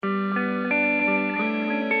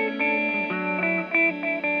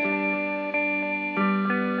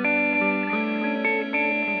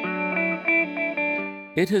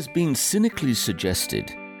It has been cynically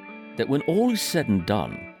suggested that when all is said and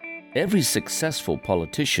done, every successful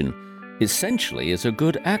politician essentially is a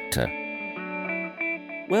good actor.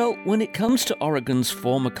 Well, when it comes to Oregon's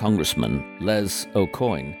former congressman, Les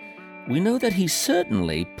Aucoin, we know that he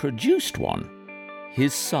certainly produced one.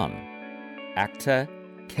 His son, actor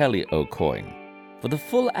Kelly Aucoin. For the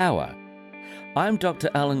full hour, I'm Dr.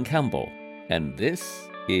 Alan Campbell, and this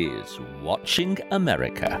is Watching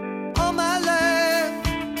America. All my life,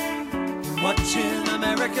 watching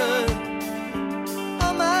America.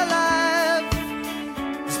 All my life,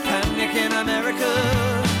 there's panic in America.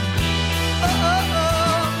 Oh, oh,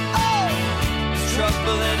 oh, oh, there's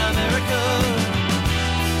trouble in America.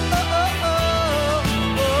 Oh, oh,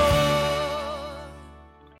 oh, oh.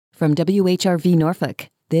 From WHRV Norfolk,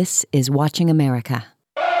 this is Watching America.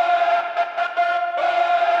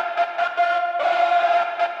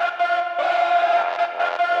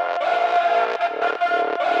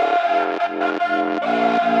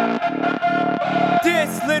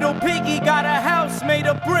 This little piggy got a house made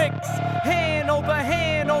of bricks. Hand over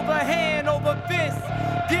hand over hand over fist.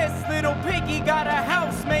 This little piggy got a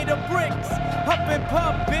house made of bricks. Up and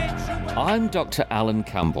pump, bitch. I'm Dr. Alan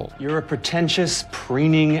Campbell. You're a pretentious,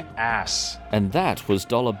 preening ass. And that was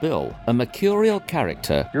Dollar Bill, a mercurial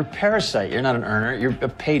character You're a parasite. You're not an earner. You're a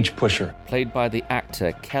page pusher. played by the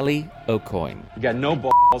actor Kelly Aucoin. You got no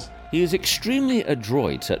balls. He is extremely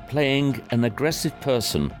adroit at playing an aggressive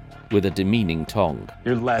person with a demeaning tongue.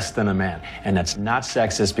 You're less than a man. And that's not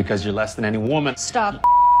sexist because you're less than any woman. Stop.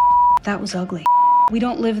 That was ugly. We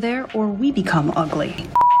don't live there or we become ugly.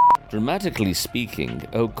 Dramatically speaking,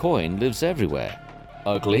 Aucoin lives everywhere.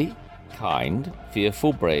 Ugly, kind,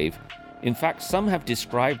 fearful, brave. In fact, some have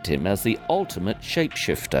described him as the ultimate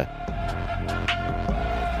shapeshifter.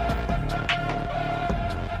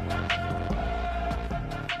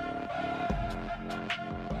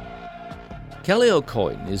 Kelly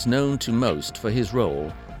Aucoin is known to most for his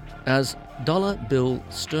role as Dollar Bill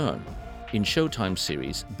Stern in Showtime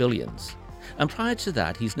series Billions. And prior to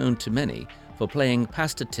that, he's known to many for playing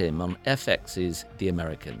Pastor Tim on FX's The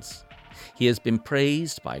Americans. He has been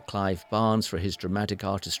praised by Clive Barnes for his dramatic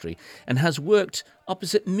artistry and has worked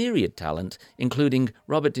opposite myriad talent, including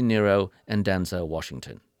Robert De Niro and Denzel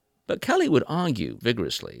Washington. But Kelly would argue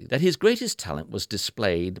vigorously that his greatest talent was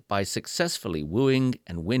displayed by successfully wooing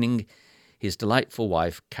and winning his delightful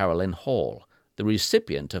wife, Carolyn Hall, the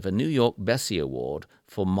recipient of a New York Bessie Award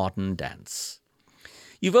for Modern Dance.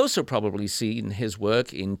 You've also probably seen his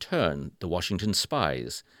work in Turn, The Washington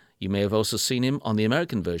Spies. You may have also seen him on the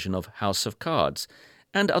American version of House of Cards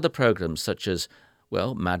and other programs such as,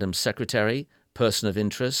 well, Madam Secretary, Person of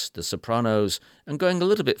Interest, The Sopranos, and going a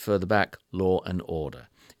little bit further back, Law and Order.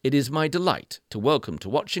 It is my delight to welcome to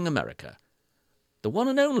Watching America the one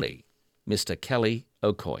and only Mr. Kelly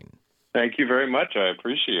Aucoin. Thank you very much. I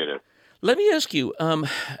appreciate it. Let me ask you,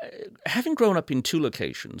 having grown up in two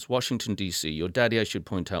locations, Washington, D.C., your daddy, I should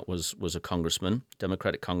point out, was a congressman,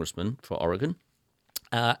 Democratic congressman for Oregon,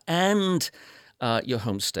 and your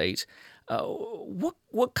home state.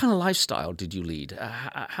 What kind of lifestyle did you lead?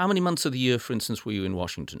 How many months of the year, for instance, were you in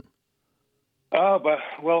Washington?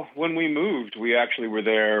 Well, when we moved, we actually were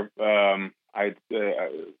there 9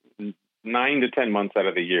 to 10 months out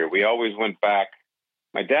of the year. We always went back.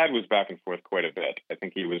 My dad was back and forth quite a bit. I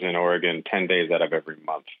think he was in Oregon 10 days out of every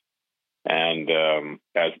month. And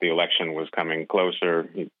as the election was coming closer,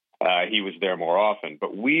 he was there more often.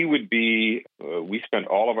 But we spent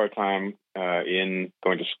all of our time in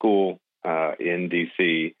going to school in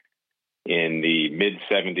D.C. in the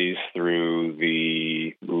mid-'70s through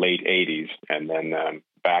the late '80s, and then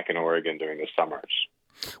back in Oregon during the summers.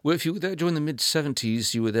 Well, if you were there during the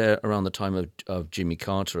mid-'70s, you were there around the time of Jimmy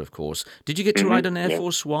Carter, of course. Did you get to ride on Air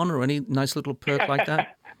Force One or any nice little perk like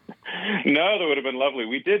that? No, that would have been lovely.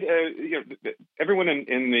 We did. Everyone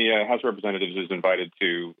in the House of Representatives is invited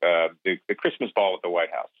to the Christmas ball at the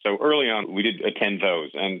White House. So early on, we did attend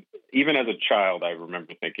those. And even as a child, I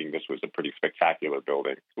remember thinking this was a pretty spectacular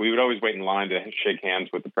building. We would always wait in line to shake hands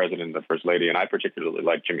with the president and the first lady. And I particularly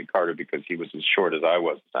liked Jimmy Carter because he was as short as I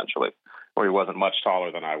was, essentially, or he wasn't much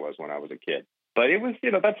taller than I was when I was a kid. But it was,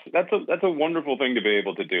 that's a wonderful thing to be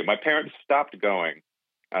able to do. My parents stopped going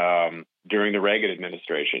during the Reagan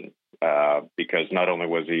administration because not only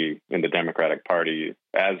was he in the Democratic Party,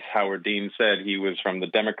 as Howard Dean said, he was from the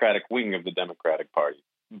Democratic wing of the Democratic Party.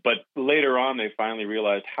 But later on, they finally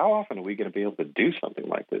realized, how often are we going to be able to do something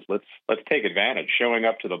like this? Let's take advantage. Showing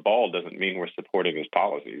up to the ball doesn't mean we're supporting his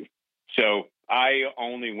policies. So I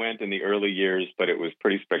only went in the early years, but it was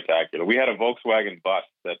pretty spectacular. We had a Volkswagen bus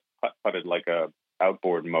that putted like a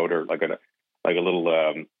outboard motor, like a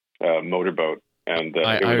little motorboat. And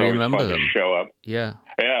I it was always remember fun them. to show up. Yeah.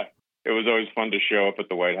 Yeah, it was always fun to show up at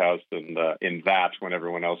the White House and in that when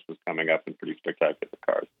everyone else was coming up in pretty spectacular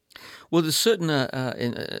cars. Well, there's certain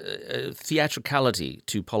theatricality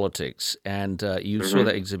to politics, and you saw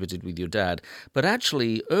that exhibited with your dad. But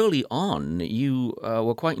actually, early on, you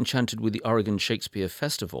were quite enchanted with the Oregon Shakespeare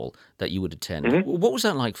Festival that you would attend. What was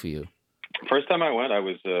that like for you? First time I went, I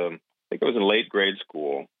think I was in late grade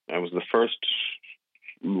school. It was the first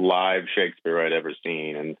live Shakespeare I'd ever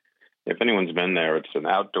seen. And if anyone's been there, it's an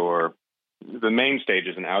outdoor, the main stage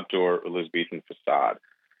is an outdoor Elizabethan facade.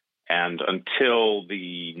 And until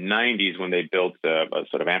the 90s, when they built a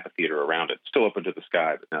sort of amphitheater around it, still open to the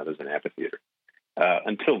sky, but now there's an amphitheater.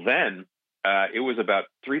 Until then, it was about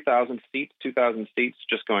 3,000 seats, 2,000 seats,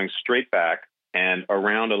 just going straight back. And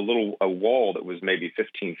around a wall that was maybe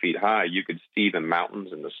 15 feet high, you could see the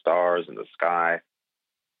mountains and the stars and the sky.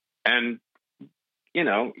 And, you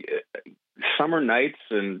know, summer nights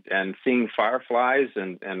and seeing fireflies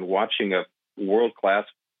and watching a world-class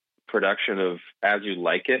production of As You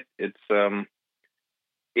Like It.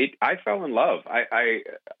 I fell in love.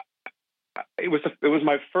 It was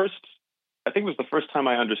my first, I think it was the first time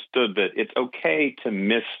I understood that it's okay to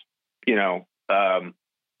miss, you know,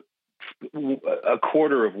 a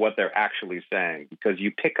quarter of what they're actually saying, because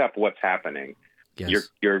you pick up what's happening. Yes.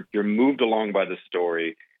 You're moved along by the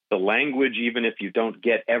story. The language, even if you don't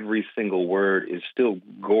get every single word, is still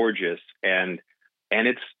gorgeous. And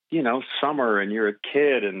it's, you know, summer and you're a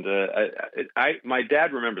kid. And my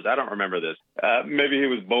dad remembers, I don't remember this. Maybe he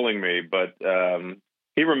was bullying me, but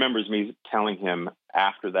he remembers me telling him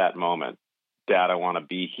after that moment, Dad, I want to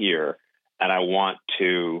be here. And I want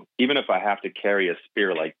to, even if I have to carry a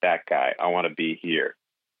spear like that guy, I want to be here.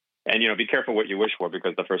 And, you know, be careful what you wish for,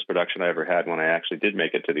 because the first production I ever had when I actually did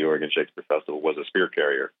make it to the Oregon Shakespeare Festival was a spear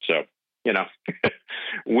carrier. So, you know,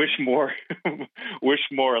 wish more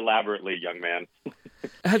elaborately, young man.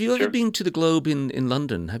 Have you ever been to the Globe in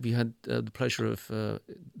London? Have you had the pleasure of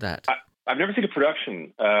that? I've never seen a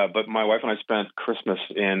production, but my wife and I spent Christmas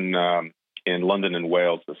in London and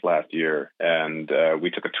Wales this last year, and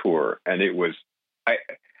we took a tour. And it was,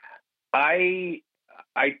 I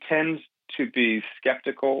tend to be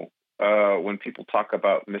skeptical when people talk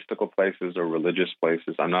about mystical places or religious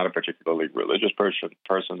places. I'm not a particularly religious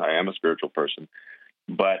person. I am a spiritual person,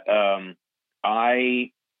 but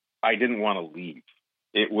I didn't want to leave.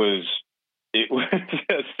 It was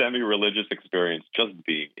a semi-religious experience just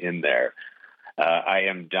being in there. I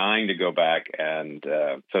am dying to go back and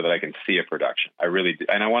so that I can see a production. I really do.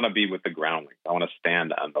 And I want to be with the groundlings. I want to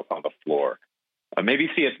stand on the floor. Maybe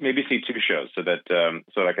see two shows so that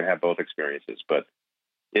I can have both experiences. But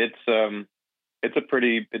it's a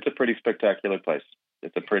pretty spectacular place.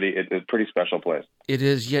 It's a pretty special place. It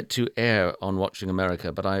is yet to air on Watching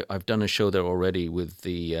America, but I've done a show there already with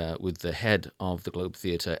the head of the Globe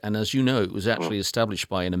Theatre, and as you know, it was actually established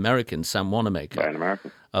by an American, Sam Wanamaker,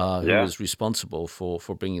 who was responsible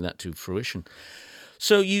for bringing that to fruition.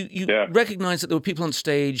 So you recognize that there were people on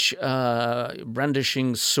stage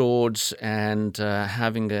brandishing swords and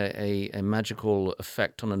having a magical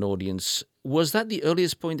effect on an audience. Was that the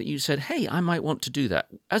earliest point that you said, hey, I might want to do that?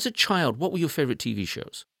 As a child, what were your favorite TV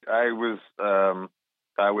shows? I was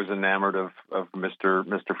enamored of Mr.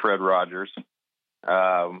 Fred Rogers.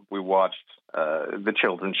 We watched the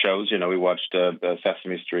children's shows. You know, we watched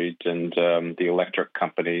Sesame Street and The Electric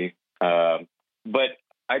Company. But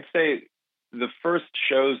I'd say the first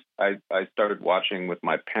shows I started watching with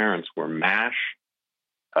my parents were MASH.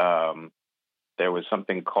 There was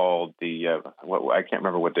something called I can't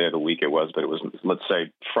remember what day of the week it was, but it was, let's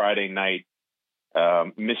say, Friday night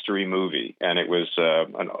mystery movie. And it was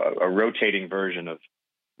a rotating version of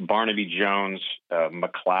Barnaby Jones,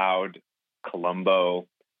 McCloud, Columbo,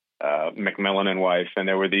 Macmillan and Wife. And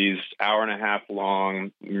there were these hour-and-a-half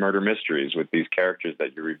long murder mysteries with these characters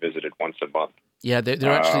that you revisited once a month. Yeah,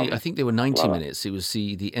 they're actually, I think they were 90 minutes. It was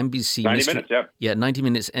the NBC 90 Mystery... minutes, yeah. Yeah, 90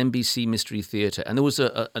 minutes NBC Mystery Theatre. And there was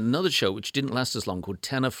another show which didn't last as long called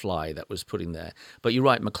Tenafly that was put in there. But you're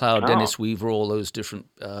right, McCloud, Dennis Weaver, all those different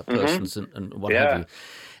persons and what have you.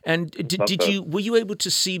 And were you able to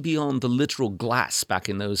see beyond the literal glass back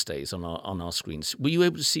in those days on our screens? Were you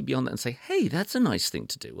able to see beyond that and say, hey, that's a nice thing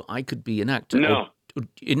to do. I could be an actor. No.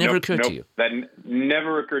 It never occurred to you? That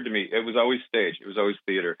never occurred to me. It was always stage. It was always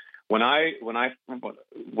theater. When I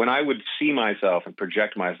would see myself and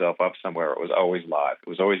project myself up somewhere, it was always live. It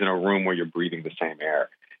was always in a room where you're breathing the same air.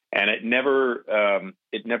 And it never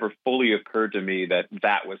fully occurred to me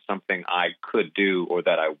that was something I could do or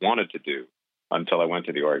that I wanted to do until I went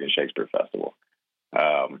to the Oregon Shakespeare Festival.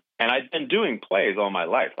 And I'd been doing plays all my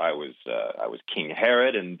life. I was King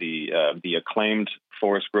Herod in the acclaimed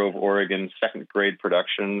Forest Grove, Oregon, second grade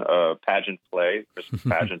production pageant play, Christmas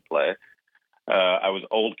pageant play. I was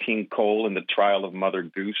Old King Cole in the Trial of Mother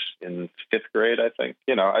Goose in fifth grade, I think.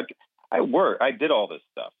 I did all this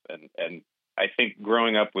stuff, and I think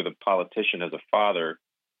growing up with a politician as a father,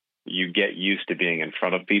 you get used to being in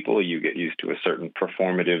front of people. You get used to a certain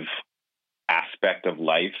performative aspect of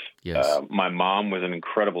life. Yes. My mom was an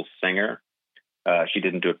incredible singer. She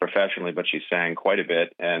didn't do it professionally, but she sang quite a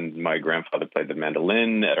bit. And my grandfather played the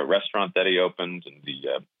mandolin at a restaurant that he opened and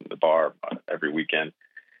the bar every weekend.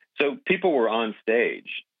 So people were on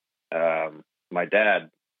stage. My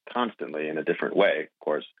dad constantly in a different way, of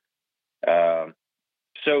course.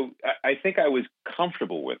 So I think I was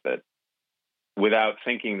comfortable with it without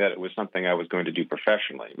thinking that it was something I was going to do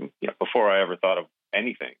professionally, before I ever thought of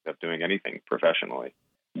doing anything professionally.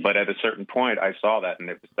 But at a certain point, I saw that, and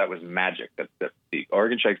that was magic. That the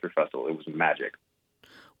Oregon Shakespeare Festival, it was magic.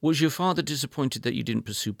 Was your father disappointed that you didn't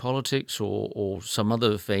pursue politics or some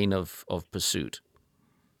other vein of pursuit?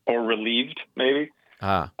 Or relieved, maybe?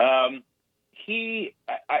 I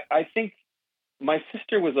think my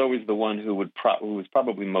sister was always the one who was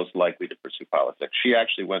probably most likely to pursue politics. She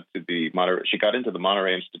actually went to she got into the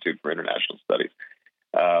Monterey Institute for International Studies.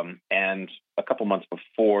 And a couple months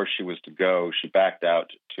before she was to go, she backed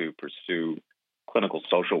out to pursue clinical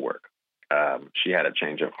social work. She had a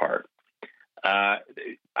change of heart. I've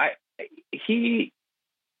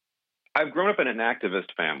grown up in an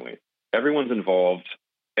activist family. Everyone's involved.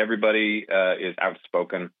 Everybody is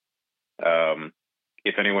outspoken.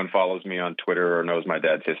 If anyone follows me on Twitter or knows my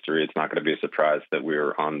dad's history, it's not going to be a surprise that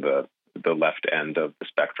we're on the left end of the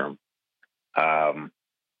spectrum.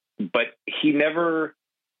 But he never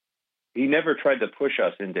tried to push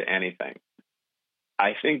us into anything.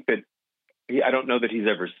 I think that I don't know that he's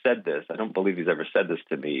ever said this. I don't believe he's ever said this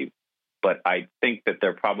to me, but I think that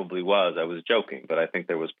there probably was. I was joking, but I think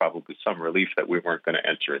there was probably some relief that we weren't going to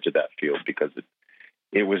enter into that field because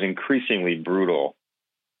it was increasingly brutal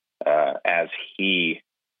as the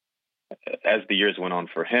years went on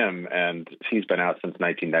for him. And he's been out since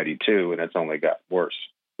 1992, and it's only got worse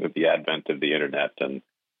with the advent of the internet and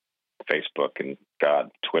Facebook and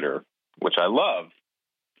Twitter, which I love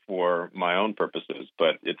for my own purposes,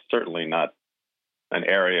 but it's certainly not an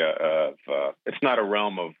area of it's not a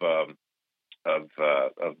realm of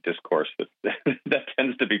discourse that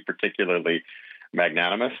tends to be particularly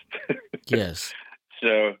magnanimous. Yes.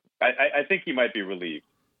 So I think you might be relieved.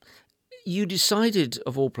 You decided,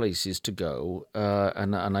 of all places, to go,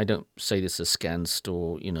 and I don't say this askance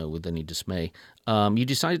or with any dismay. You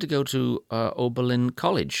decided to go to Oberlin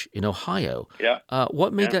College in Ohio. Yeah.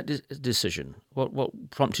 What made that decision? What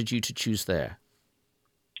prompted you to choose there?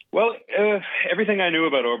 Well, everything I knew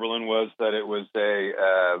about Oberlin was that it was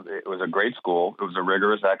a great school. It was a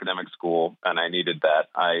rigorous academic school, and I needed that.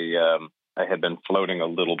 I had been floating a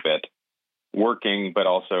little bit, working, but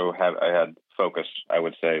also I had focus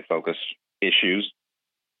issues.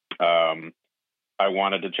 I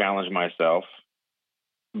wanted to challenge myself,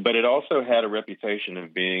 but it also had a reputation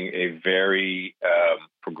of being a very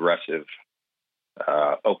progressive,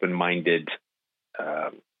 open-minded,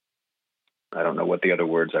 I don't know what the other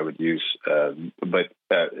words I would use, but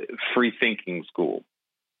free-thinking school.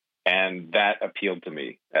 And that appealed to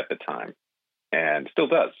me at the time and still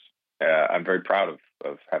does. I'm very proud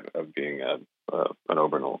of being an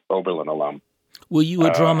Oberlin alum. Were you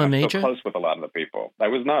a drama major? I'm so close with a lot of the people. I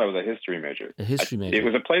was not. I was a history major. A history major. It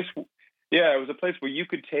was a place. Yeah, it was a place where you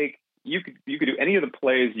could do any of the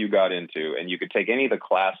plays you got into, and you could take any of the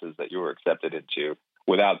classes that you were accepted into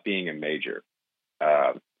without being a major.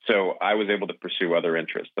 So I was able to pursue other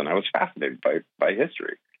interests, and I was fascinated by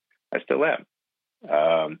history. I still am.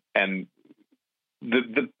 And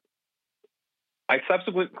I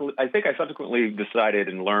think I subsequently decided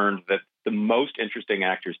and learned that the most interesting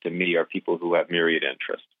actors to me are people who have myriad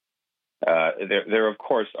interests. There of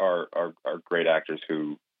course are great actors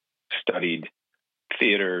who studied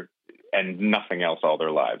theater and nothing else all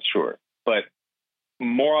their lives, sure. But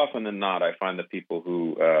more often than not, I find the people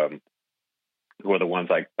who are the ones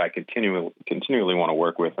I continually want to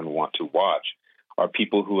work with and want to watch are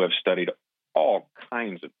people who have studied all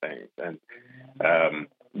kinds of things, and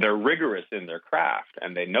they're rigorous in their craft,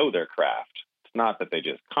 and they know their craft. It's not that they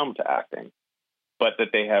just come to acting, but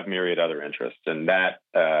that they have myriad other interests, and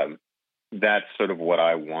that's sort of what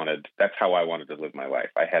I wanted. That's how I wanted to live my life.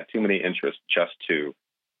 I had too many interests just to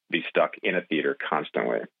be stuck in a theater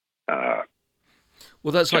constantly.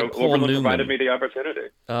 Well, that's like Paul Oberlin Newman. provided me the opportunity.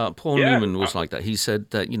 Paul Newman was like that. He said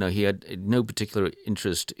that, he had no particular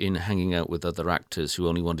interest in hanging out with other actors who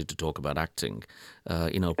only wanted to talk about acting.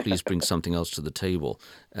 Please bring something else to the table.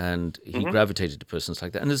 And he gravitated to persons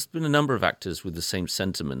like that. And there's been a number of actors with the same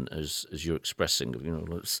sentiment as you're expressing.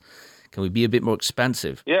 Can we be a bit more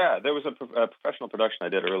expansive? Yeah, there was a professional production I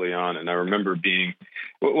did early on, and I remember being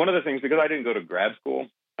one of the things, because I didn't go to grad school.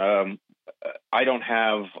 I don't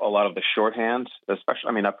have a lot of the shorthand, especially.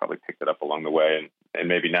 I mean, I probably picked it up along the way, and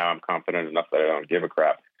maybe now I'm confident enough that I don't give a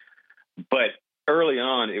crap. But early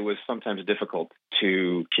on, it was sometimes difficult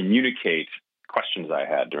to communicate questions I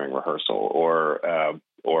had during rehearsal, or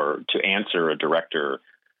to answer a director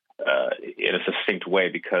in a succinct way,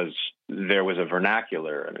 because there was a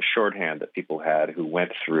vernacular and a shorthand that people had who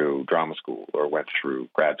went through drama school or went through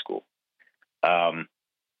grad school,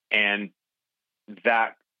 and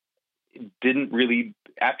that didn't really,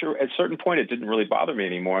 after a certain point, it didn't really bother me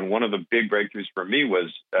anymore. And one of the big breakthroughs for me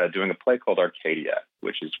was doing a play called Arcadia,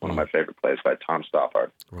 which is one of my favorite plays by Tom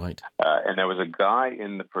Stoppard. Right. And there was a guy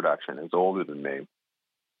in the production who's older than me,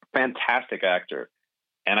 fantastic actor.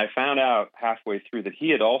 And I found out halfway through that he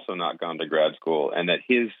had also not gone to grad school, and that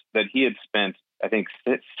he had spent, I think,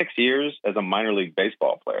 6 years as a minor league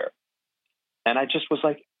baseball player. And I just was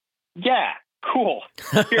like, yeah, cool.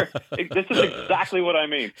 Here, this is exactly what I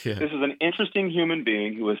mean. Yeah. This is an interesting human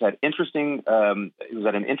being who has had an interesting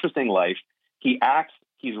life. He acts.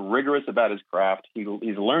 He's rigorous about his craft. He's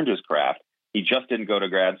learned his craft. He just didn't go to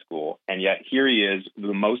grad school, and yet here he is,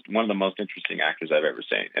 one of the most interesting actors I've ever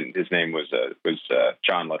seen. And his name was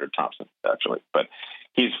John Leonard Thompson, actually. But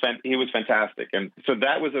he was fantastic, and so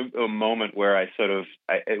that was a moment where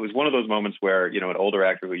it was one of those moments where an older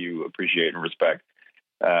actor who you appreciate and respect,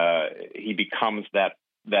 he becomes that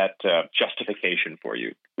justification for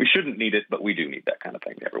you. We shouldn't need it, but we do need that kind of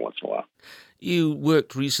thing every once in a while. You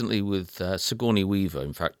worked recently with Sigourney Weaver.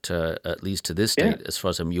 In fact, at least to this date, as far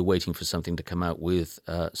as you're waiting for something to come out with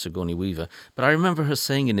Sigourney Weaver. But I remember her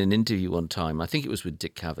saying in an interview one time, I think it was with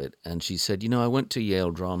Dick Cavett, and she said, I went to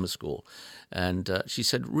Yale Drama School. And she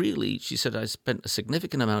said, I spent a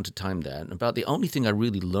significant amount of time there, and about the only thing I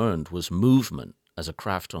really learned was movement as a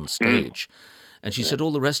craft on stage. And she said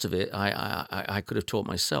all the rest of it I could have taught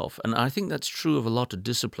myself. And I think that's true of a lot of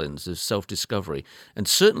disciplines of self-discovery. And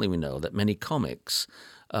certainly we know that many comics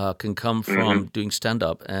can come from doing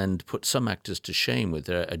stand-up and put some actors to shame with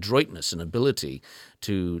their adroitness and ability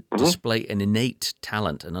to display an innate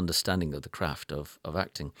talent and understanding of the craft of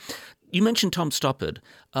acting. You mentioned Tom Stoppard.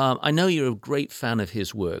 I know you're a great fan of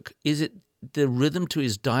his work. Is it the rhythm to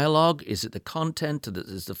his dialogue? Is it the content?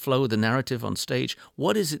 Is the flow of the narrative on stage?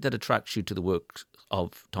 What is it that attracts you to the work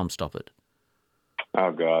of Tom Stoppard?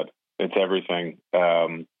 Oh, God. It's everything.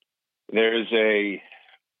 There's a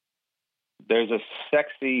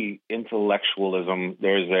sexy intellectualism.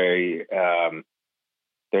 There's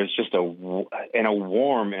just a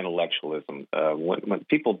warm intellectualism. When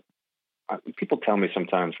people tell me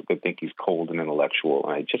sometimes they think he's cold and intellectual,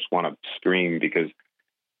 and I just want to scream because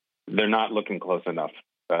they're not looking close enough.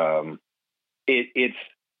 It's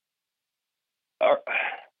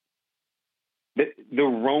the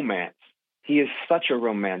romance. He is such a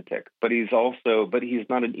romantic, but he's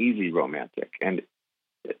not an easy romantic. And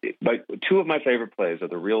two of my favorite plays are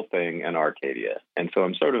The Real Thing and Arcadia. And so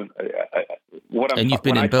I'm sort of you've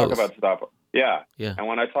been in both. Talk about Stoppard, yeah. And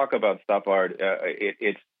when I talk about Stoppard,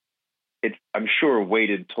 it's I'm sure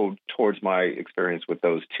weighted towards my experience with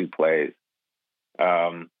those two plays.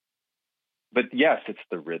 But yes, it's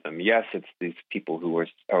the rhythm. Yes, it's these people who are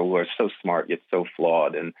so smart yet so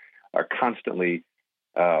flawed, and are constantly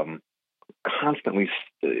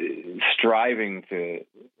striving to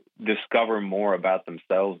discover more about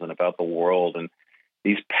themselves and about the world. And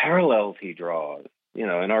these parallels he draws, in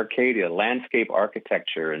Arcadia, landscape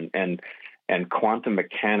architecture and quantum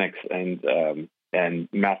mechanics and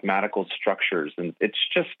mathematical structures, and it's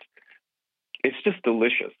just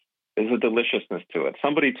delicious. There's a deliciousness to it.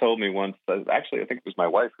 Somebody told me once, actually, I think it was my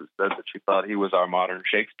wife, who said that she thought he was our modern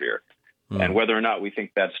Shakespeare. And whether or not we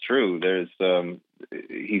think that's true, there's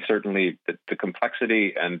he certainly the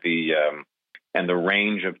complexity and the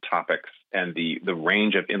range of topics and the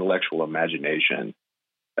range of intellectual imagination,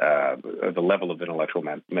 the level of intellectual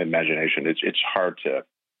imagination. It's hard to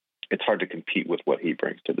compete with what he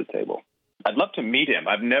brings to the table. I'd love to meet him.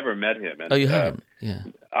 I've never met him. And, you haven't? Yeah.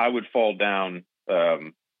 I would fall down.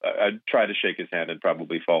 I'd try to shake his hand and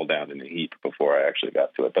probably fall down in a heap before I actually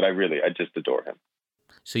got to it. But I just adore him.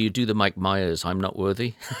 So you do the Mike Myers, I'm not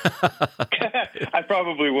worthy? I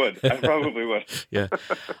probably would. Yeah.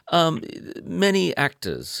 Many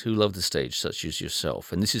actors who love the stage, such as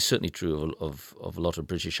yourself, and this is certainly true of a lot of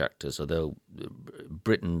British actors, although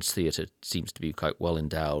Britain's theatre seems to be quite well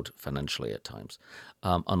endowed financially at times,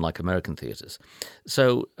 unlike American theatres.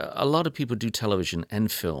 So a lot of people do television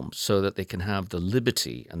and film so that they can have the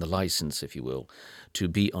liberty and the license, if you will, to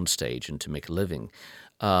be on stage and to make a living.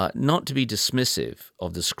 Not to be dismissive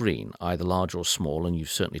of the screen, either large or small, and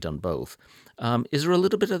you've certainly done both. Is there a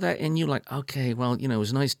little bit of that in you? Like, okay, well, it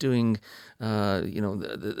was nice doing,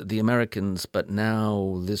 the Americans, but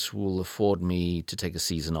now this will afford me to take a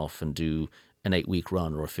season off and do an 8-week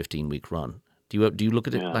run or a 15-week run. Do you look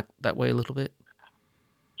at it like that way a little bit?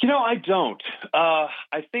 I don't.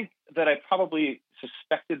 I think that I probably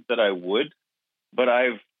suspected that I would, but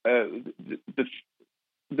I've the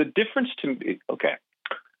difference to me. Okay.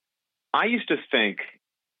 I used to think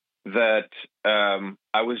that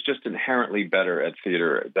I was just inherently better at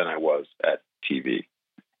theater than I was at TV.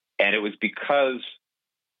 And it was because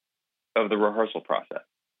of the rehearsal process.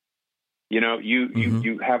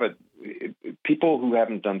 You have people who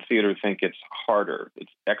haven't done theater think it's harder.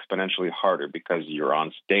 It's exponentially harder because you're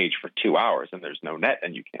on stage for 2 hours and there's no net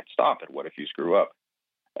and you can't stop it. What if you screw up?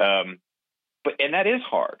 And that is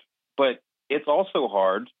hard. But it's also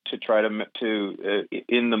hard to try to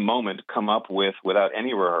in the moment, come up with, without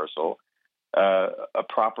any rehearsal, a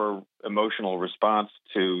proper emotional response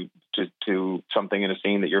to something in a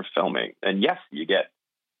scene that you're filming. And yes, you get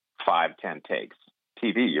 5-10 takes.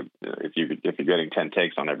 TV, if you're getting 10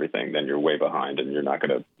 takes on everything, then you're way behind, and you're not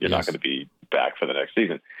gonna be back for the next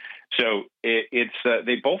season. So it's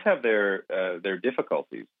they both have their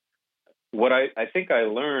difficulties. What I think I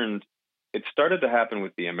learned. It started to happen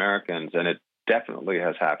with the Americans, and it definitely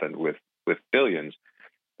has happened with Billions.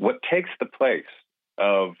 What takes the place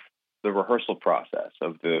of the rehearsal process,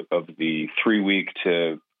 of the 3-week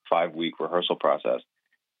to 5-week rehearsal process,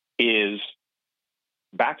 is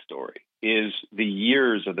backstory, is the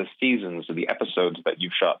years of the seasons of the episodes that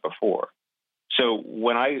you've shot before. So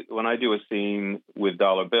when I do a scene with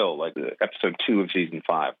Dollar Bill, like episode 2 of season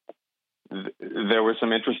 5, there were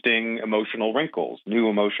some interesting new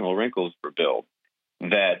emotional wrinkles for Bill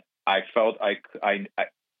that I felt I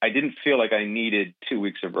didn't feel like I needed 2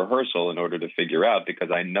 weeks of rehearsal in order to figure out,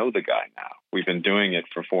 because I know the guy now. We've been doing it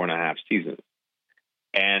for 4.5 seasons.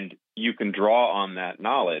 And you can draw on that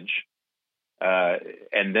knowledge,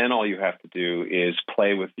 and then all you have to do is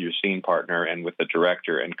play with your scene partner and with the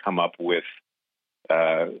director and come up with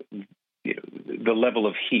the level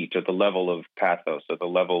of heat, or the level of pathos, or the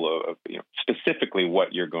level of specifically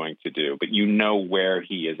what you're going to do, but where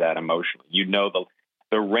he is at emotionally.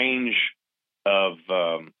 The range of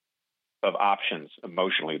options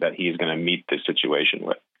emotionally that he is going to meet the situation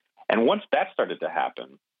with. And once that started to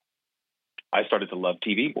happen, I started to love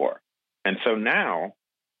TV more. And so now,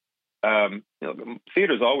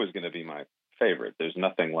 theater is always going to be my favorite. There's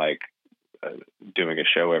nothing like doing a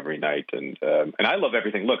show every night, and I love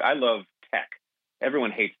everything. Look, I love tech.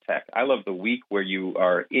 Everyone hates tech. I love the week where you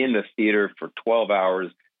are in the theater for 12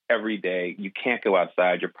 hours every day. You can't go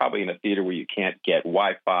outside. You're probably in a theater where you can't get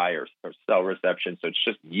Wi-Fi or cell reception, so it's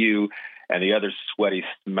just you and the other sweaty,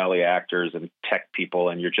 smelly actors and tech people,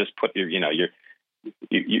 and you're just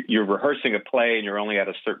you're rehearsing a play, and you're only at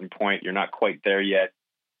a certain point. You're not quite there yet.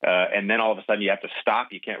 And then all of a sudden you have to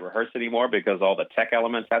stop. You can't rehearse anymore because all the tech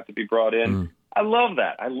elements have to be brought in. I love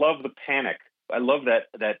that. I love the panic. I love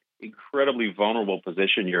that incredibly vulnerable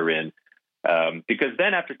position you're in. Because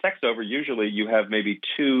then after tech's over, usually you have maybe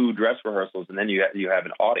 2 dress rehearsals, and then you have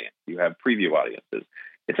an audience. You have preview audiences.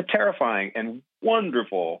 It's a terrifying and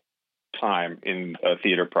wonderful time in a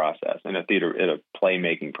theater process, in a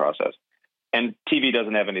playmaking process. And TV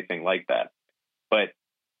doesn't have anything like that. But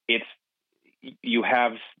you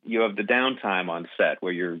have the downtime on set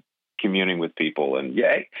where you're communing with people, and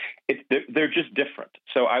they're just different.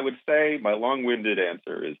 So I would say my long-winded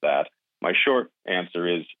answer is that. My short answer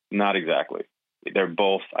is not exactly. They're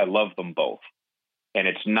both. I love them both, and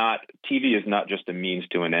it's not. TV is not just a means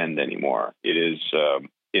to an end anymore. It is a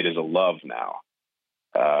love now,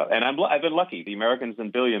 and I've been lucky. The Americans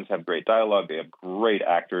and Billions have great dialogue. They have great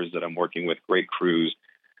actors that I'm working with, great crews.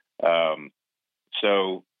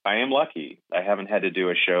 So I am lucky. I haven't had to do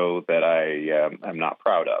a show that I'm not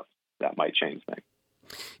proud of. That might change things.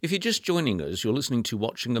 If you're just joining us, you're listening to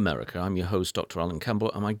Watching America. I'm your host, Dr. Alan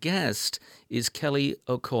Campbell, and my guest is Kelly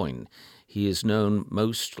Aucoin. He is known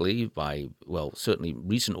mostly by, certainly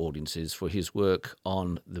recent audiences for his work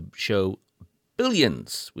on the show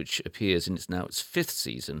Billions, which appears in its fifth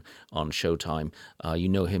season on Showtime. You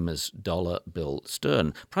know him as Dollar Bill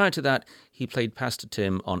Stern. Prior to that, he played Pastor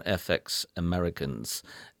Tim on FX Americans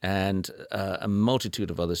and a multitude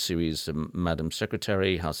of other series, Madam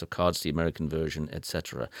Secretary, House of Cards, the American version,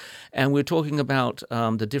 etc. And we're talking about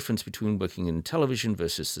the difference between working in television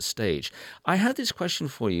versus the stage. I had this question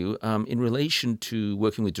for you in relation to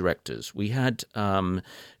working with directors. We had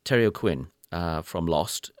Terry O'Quinn from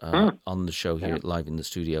Lost on the show here live in the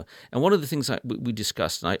studio. And one of the things we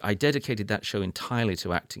discussed, and I dedicated that show entirely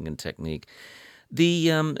to acting and technique, the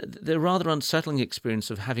rather unsettling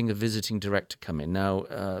experience of having a visiting director come in.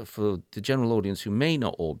 Now, for the general audience who may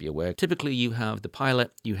not all be aware, typically you have the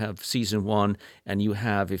pilot, you have season one, and you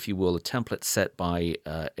have, if you will, a template set by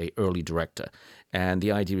a early director. And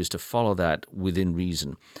the idea is to follow that within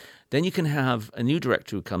reason. Then you can have a new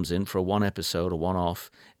director who comes in for a one episode, a one-off,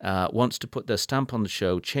 wants to put their stamp on the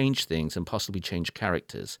show, change things, and possibly change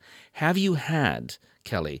characters. Have you had,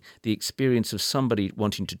 Kelly, the experience of somebody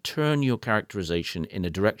wanting to turn your characterization in a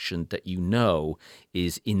direction that you know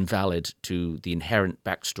is invalid to the inherent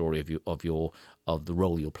backstory of the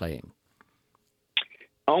role you're playing?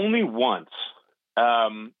 Only once.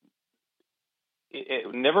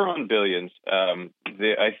 Never on Billions.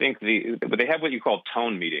 I think but they have what you call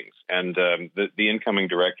tone meetings, and the incoming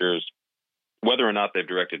directors, whether or not they've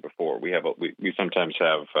directed before, we sometimes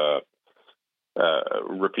have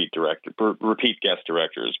repeat guest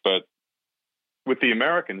directors. But with the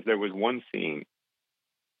Americans, there was one scene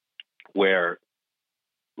where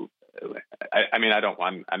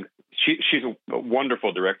she's a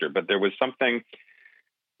wonderful director, but there was something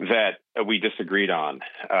that we disagreed on,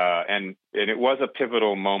 and it was a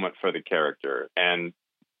pivotal moment for the character. And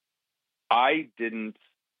I didn't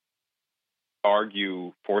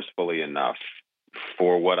argue forcefully enough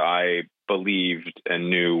for what I believed and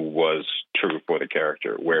knew was true for the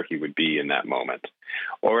character, where he would be in that moment,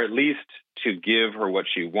 or at least to give her what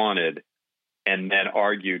she wanted, and then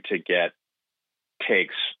argue to get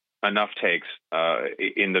enough takes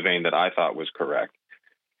in the vein that I thought was correct.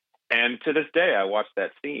 And to this day, I watched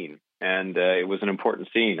that scene, and it was an important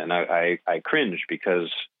scene, and I cringed because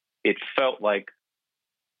it felt like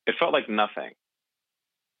nothing.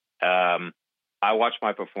 I watch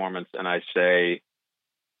my performance, and I say,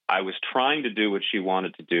 I was trying to do what she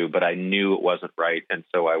wanted to do, but I knew it wasn't right, and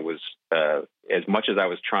so I was, as much as I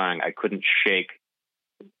was trying, I couldn't shake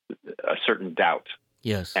a certain doubt.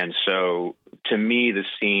 Yes. And so, to me, the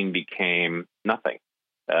scene became nothing.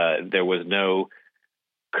 There was no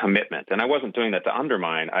commitment. And I wasn't doing that to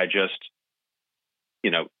undermine. I just,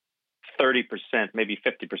 30%, maybe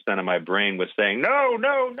 50% of my brain was saying, no,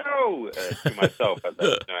 to myself as I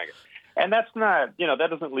was doing it. And that's not, that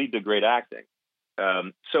doesn't lead to great acting.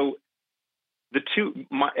 So the two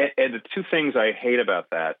things I hate about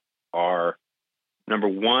that are, number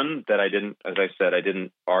one, that I didn't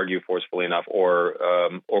argue forcefully enough or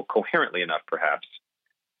coherently enough, perhaps.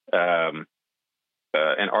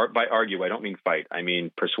 By argue, I don't mean fight. I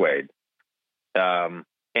mean persuade. And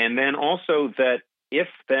then also that if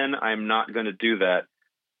then I'm not going to do that,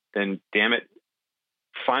 then damn it,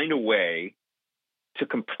 find a way to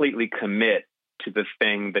completely commit to the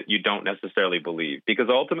thing that you don't necessarily believe. Because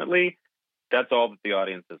ultimately, that's all that the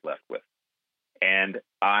audience is left with. And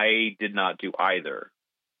I did not do either.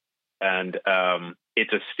 And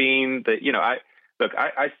it's a scene that,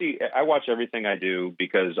 I watch everything I do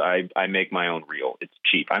because I make my own reel. It's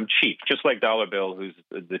cheap. I'm cheap, just like Dollar Bill, who's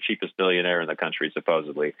the cheapest billionaire in the country,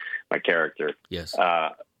 supposedly, my character. Yes.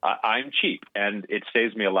 I'm cheap, and it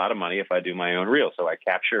saves me a lot of money if I do my own reel. So I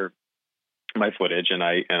capture my footage, and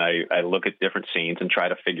I look at different scenes and try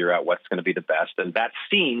to figure out what's going to be the best. And that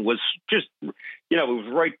scene was just, it was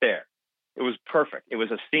right there. It was perfect. It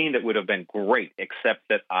was a scene that would have been great, except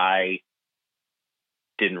that I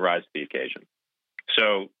didn't rise to the occasion.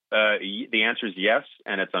 So the answer is yes,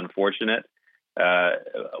 and it's unfortunate.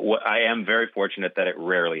 I am very fortunate that it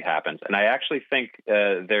rarely happens, and I actually think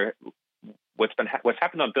what's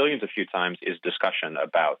happened on Billions a few times is discussion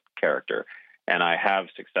about character, and I have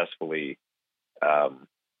successfully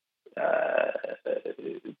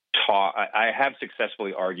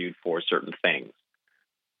argued for certain things,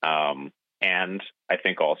 and I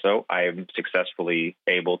think also I am successfully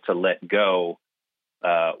able to let go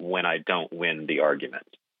when I don't win the argument.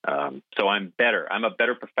 So I'm better. I'm a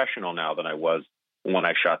better professional now than I was when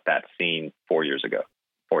I shot that scene 4 years ago,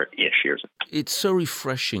 4-ish years ago. It's so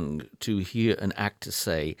refreshing to hear an actor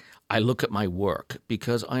say, I look at my work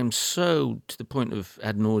because I'm so, to the point of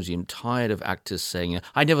ad nauseum, tired of actors saying,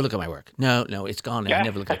 I never look at my work. No, it's gone now. I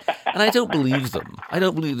never look at it. And I don't believe them. I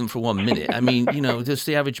don't believe them for 1 minute. I mean, just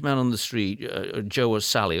the average man on the street, or Joe or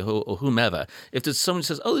Sally or whomever, if there's someone who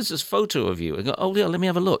says, there's this photo of you, I go, yeah, let me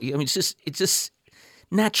have a look. I mean, it's just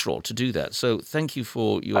natural to do that. So thank you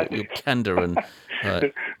for your candor and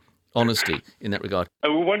honesty in that regard.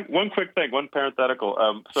 One quick thing, one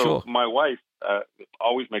parenthetical. Sure. My wife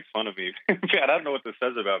always makes fun of me. I don't know what this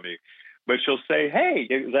says about me, but she'll say, "Hey,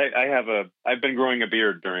 I've been growing a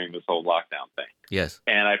beard during this whole lockdown thing." Yes.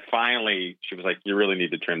 And she was like, "You really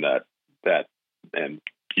need to trim that." And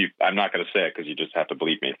I'm not going to say it because you just have to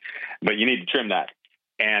bleep me, but you need to trim that.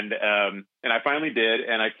 And I finally did,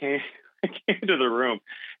 and I came into the room.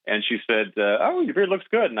 And she said, your beard looks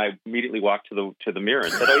good. And I immediately walked to the mirror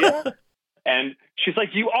and said, oh, yeah? And she's like,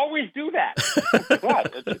 you always do that.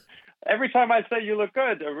 What? Every time I say you look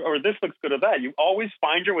good or this looks good or that, you always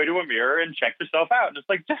find your way to a mirror and check yourself out. And it's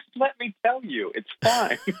like, just let me tell you, it's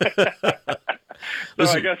fine.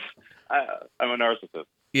 So I guess I'm a narcissist.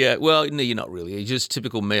 Yeah, well, no, you're not really. You're just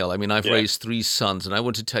typical male. I mean, I've raised 3 sons, and I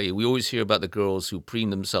want to tell you, we always hear about the girls who preen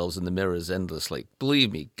themselves in the mirrors endlessly.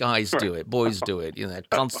 Believe me, guys do it, boys do it. They're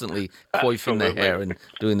constantly coiffing their hair and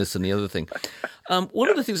doing this and the other thing. One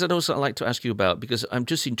of the things I'd also like to ask you about, because I'm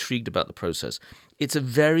just intrigued about the process, it's a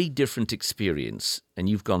very different experience, and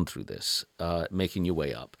you've gone through this, making your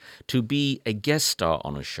way up, to be a guest star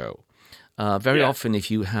on a show. Very often, if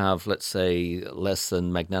you have, let's say, less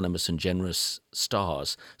than magnanimous and generous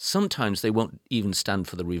stars, sometimes they won't even stand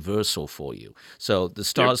for the reversal for you. So the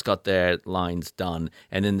stars got their lines done,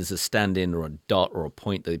 and then there's a stand-in or a dot or a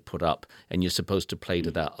point they put up, and you're supposed to play to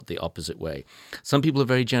that the opposite way. Some people are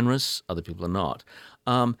very generous, other people are not.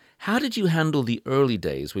 How did you handle the early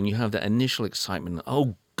days when you have that initial excitement?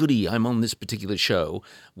 Oh, goody, I'm on this particular show,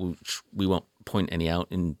 which we won't point any out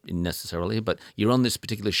in necessarily, but you're on this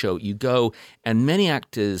particular show, you go, and many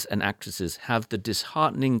actors and actresses have the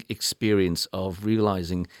disheartening experience of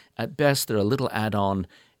realizing at best they're a little add-on,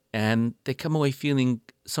 and they come away feeling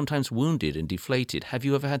sometimes wounded and deflated. Have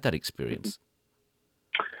you ever had that experience?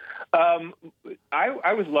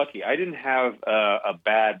 I was lucky. I didn't have a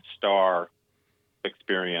bad star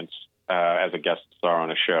experience as a guest star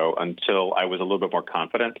on a show until I was a little bit more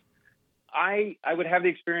confident. I would have the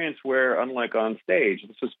experience where, unlike on stage,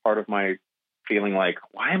 this was part of my feeling like,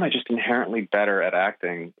 why am I just inherently better at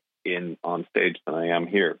acting on stage than I am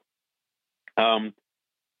here? And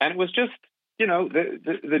it was just,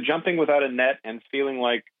 the jumping without a net and feeling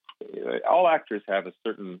like all actors have a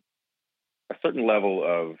certain level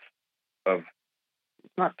of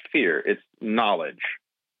it's not fear, it's knowledge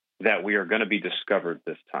that we are going to be discovered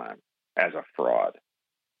this time as a fraud.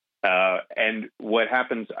 And what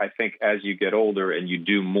happens, I think, as you get older and you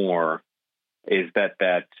do more, is that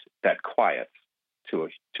quiets to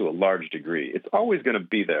a large degree. It's always going to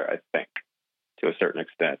be there, I think, to a certain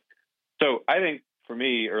extent. So I think for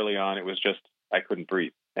me, early on, it was just I couldn't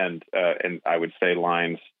breathe, and I would say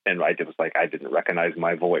lines, and I didn't recognize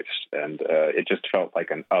my voice, and it just felt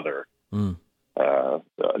like an other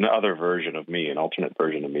version of me, an alternate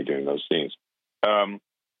version of me doing those scenes.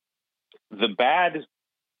 The bad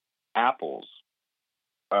apples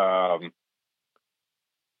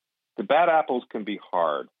can be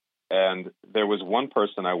hard. And there was one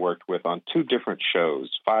person I worked with on 2 different shows,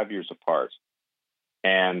 5 years apart.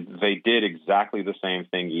 And they did exactly the same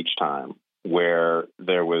thing each time, where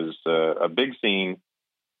there was a big scene.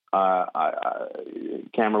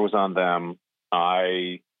 Camera was on them.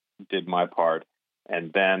 I did my part.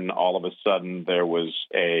 And then all of a sudden there was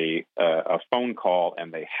a phone call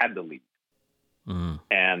and they had to leave. Mm.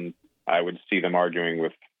 And I would see them arguing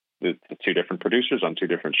with the 2 different producers on 2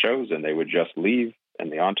 different shows, and they would just leave,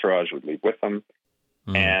 and the entourage would leave with them.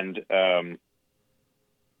 Mm. And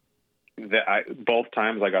both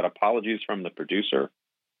times I got apologies from the producer.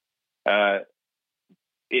 And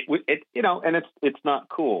it's not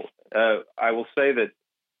cool. I will say that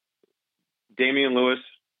Damian Lewis,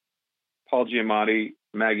 Paul Giamatti,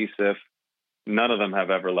 Maggie Siff, none of them have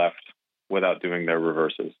ever left without doing their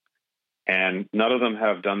reverses. And none of them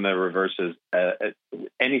have done their reverses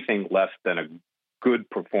anything less than a good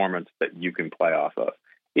performance that you can play off of.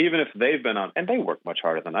 Even if they've been on, and they work much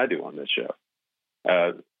harder than I do on this show.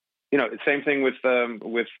 Same thing with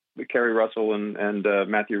Kerry Russell and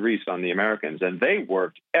Matthew Rhys on The Americans, and they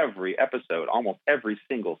worked every episode, almost every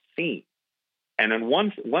single scene. And in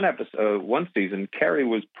one season, Kerry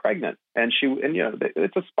was pregnant, and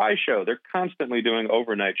it's a spy show. They're constantly doing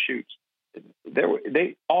overnight shoots.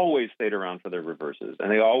 They always stayed around for their reverses, and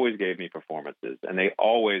they always gave me performances, and they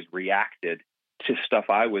always reacted to stuff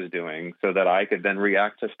I was doing so that I could then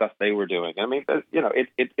react to stuff they were doing. I mean,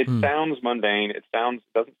 it sounds mundane.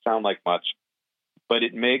 Doesn't sound like much, but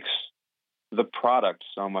it makes the product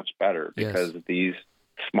so much better because these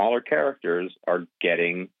smaller characters are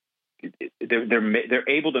getting, they're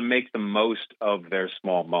able to make the most of their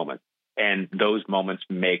small moments. And those moments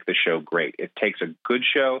make the show great. It takes a good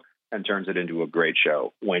show and turns it into a great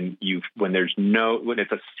show when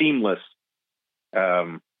it's a seamless,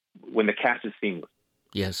 when the cast is seamless.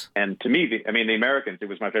 Yes. And to me, The Americans, it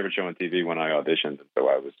was my favorite show on TV when I auditioned. And so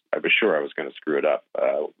I was sure I was going to screw it up.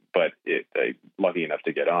 But I lucky enough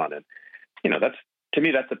to get on. And, to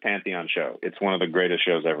me, that's a pantheon show. It's one of the greatest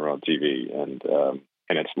shows ever on TV. And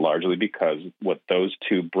it's largely because what those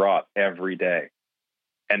two brought every day.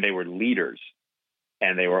 And they were leaders,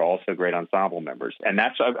 and they were also great ensemble members. And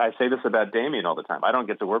I say this about Damien all the time. I don't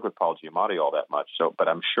get to work with Paul Giamatti all that much, but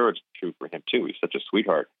I'm sure it's true for him too. He's such a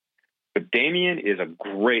sweetheart. But Damien is a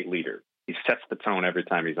great leader. He sets the tone every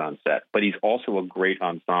time he's on set, but he's also a great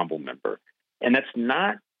ensemble member. And that's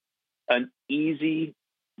not an easy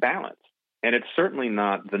balance. And it's certainly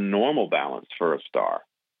not the normal balance for a star.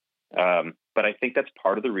 But I think that's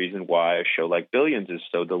part of the reason why a show like Billions is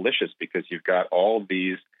so delicious, because you've got all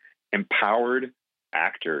these empowered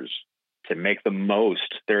actors to make the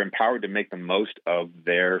most. They're empowered to make the most of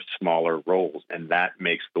their smaller roles, and that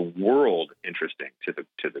makes the world interesting to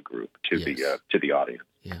the group, to the audience.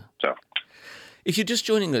 Yeah. So, if you're just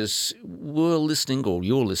joining us, you're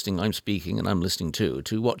listening, I'm speaking and I'm listening too,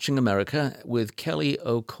 to Watching America with Kelly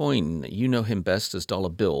Aucoin. You know him best as Dollar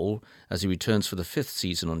Bill, as he returns for the 5th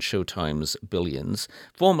season on Showtime's Billions.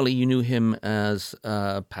 Formerly, you knew him as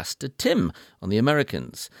Pastor Tim on The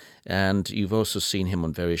Americans. And you've also seen him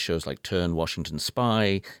on various shows like Turn, Washington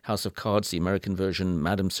Spy, House of Cards, the American version,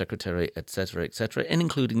 Madam Secretary, etc., and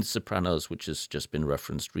including The Sopranos, which has just been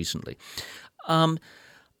referenced recently.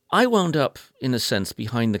 I wound up, in a sense,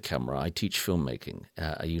 behind the camera. I teach filmmaking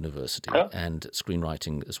at a university and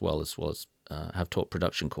screenwriting as well as have taught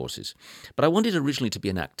production courses. But I wanted originally to be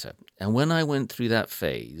an actor. And when I went through that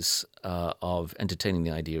phase of entertaining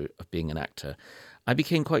the idea of being an actor, I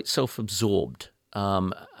became quite self-absorbed.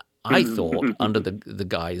 I thought under the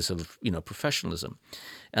guise of, professionalism.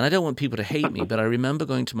 And I don't want people to hate me, but I remember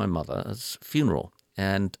going to my mother's funeral.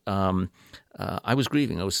 And I was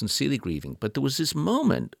grieving. I was sincerely grieving. But there was this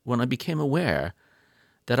moment when I became aware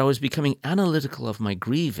that I was becoming analytical of my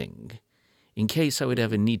grieving in case I would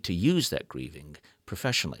ever need to use that grieving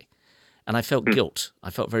professionally. And I felt guilt.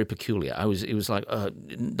 I felt very peculiar. It was like,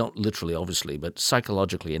 not literally, obviously, but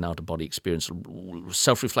psychologically an out-of-body experience,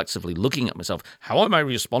 self-reflexively looking at myself. How am I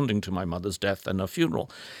responding to my mother's death and her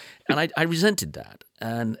funeral? And I resented that.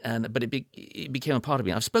 But it became a part of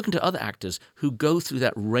me. I've spoken to other actors who go through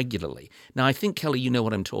that regularly. Now, I think, Kelly, you know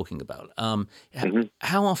what I'm talking about.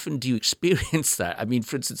 How often do you experience that? I mean,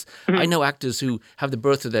 for instance, I know actors who have the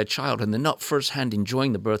birth of their child and they're not firsthand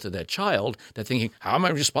enjoying the birth of their child. They're thinking, how am I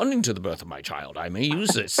responding to the birth of my child? I may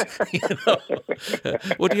use this.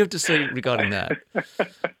 What do you have to say regarding that?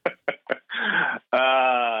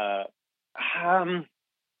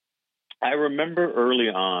 I remember early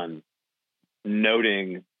on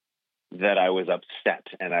noting that I was upset,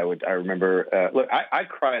 and I remember. Look, I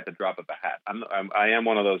cry at the drop of a hat. I am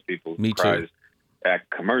one of those people who cries at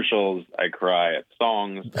commercials. I cry at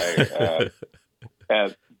songs.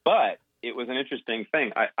 But it was an interesting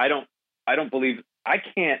thing. I don't believe I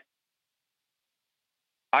can't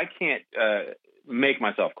make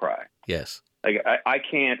myself cry. Yes. Like I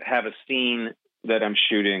can't have a scene that I'm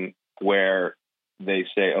shooting where they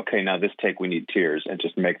say, okay, now this take we need tears, and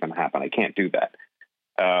just make them happen. I can't do that.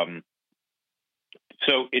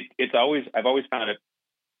 So I've always found it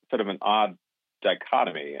sort of an odd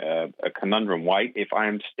dichotomy, a conundrum. Why, if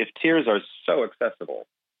tears are so accessible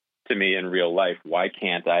to me in real life, why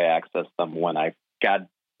can't I access them when I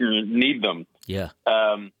need them? Yeah.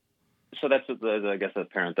 So that's, I guess,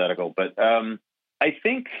 that's parenthetical. But I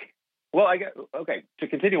think, to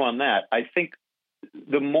continue on that, I think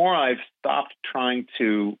the more I've stopped trying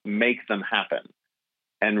to make them happen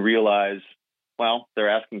and realize, well, they're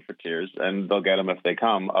asking for tears and they'll get them if they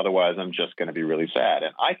come. Otherwise, I'm just going to be really sad.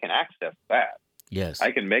 And I can access that. Yes.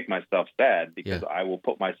 I can make myself sad because I will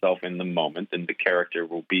put myself in the moment and the character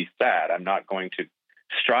will be sad. I'm not going to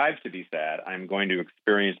strive to be sad. I'm going to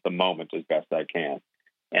experience the moment as best I can.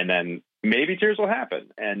 And then maybe tears will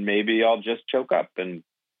happen and maybe I'll just choke up. And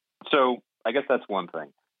so I guess that's one thing.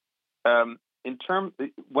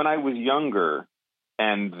 When I was younger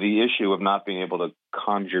and the issue of not being able to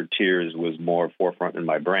conjure tears was more forefront in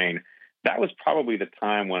my brain, that was probably the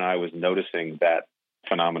time when I was noticing that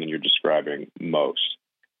phenomenon you're describing most.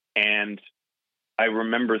 And I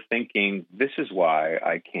remember thinking, this is why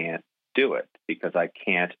I can't do it, because I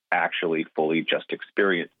can't actually fully just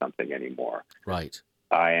experience something anymore. Right.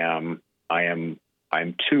 I'm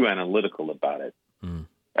too analytical about it. Mm.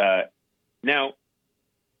 Now,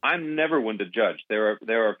 I'm never one to judge. There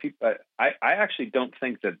are people. I actually don't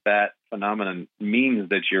think that phenomenon means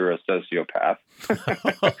that you're a sociopath.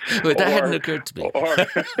 But that hadn't occurred to me.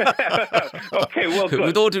 Okay, well, good.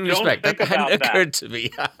 With all due respect, that hadn't occurred to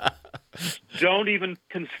me. Don't even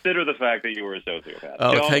consider the fact that you were a sociopath.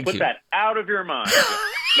 Oh, don't thank put you. that out of your mind.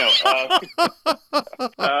 No,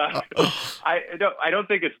 I don't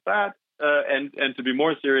think it's that. And to be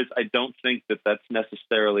more serious, I don't think that that's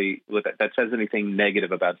necessarily that says anything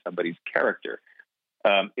negative about somebody's character.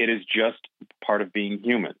 It is just part of being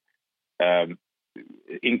human.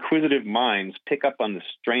 Inquisitive minds pick up on the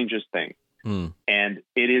strangest things. And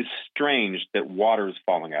it is strange that water is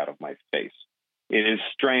falling out of my face. It is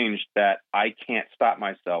strange that I can't stop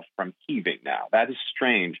myself from heaving now. That is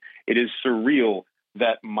strange. It is surreal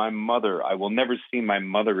that I will never see my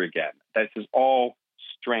mother again. This is all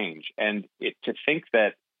strange. And to think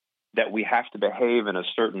that we have to behave in a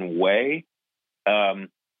certain way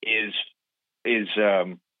is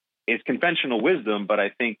conventional wisdom, but I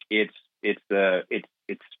think it's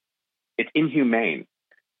inhumane.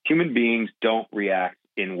 Human beings don't react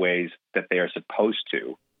in ways that they are supposed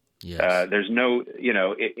to. Yes. There's no,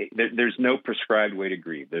 there's no prescribed way to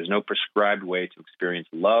grieve. There's no prescribed way to experience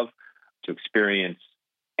love, to experience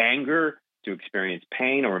anger, to experience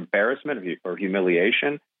pain or embarrassment or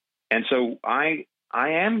humiliation. And so I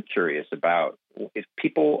am curious about if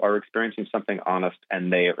people are experiencing something honest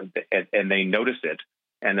and they notice it,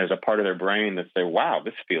 and there's a part of their brain that say, "Wow,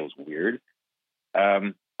 this feels weird."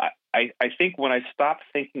 I think when I stop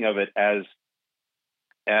thinking of it as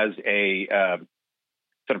a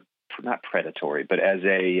sort of not predatory, but as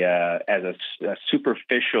a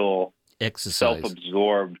superficial,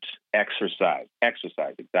 self-absorbed exercise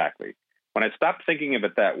exactly. When I stopped thinking of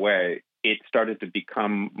it that way, it started to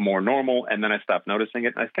become more normal, and then I stopped noticing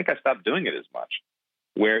it, and I think I stopped doing it as much,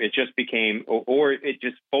 where it just became, or it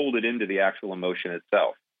just folded into the actual emotion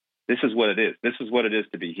itself. This is what it is. This is what it is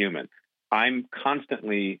to be human. I'm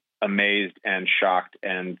constantly amazed and shocked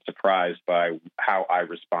and surprised by how I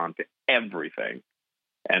respond to everything,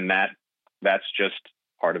 and that's just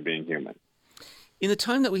part of being human. In the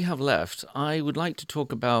time that we have left, I would like to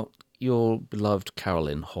talk about your beloved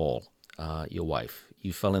Carolyn Hall, your wife.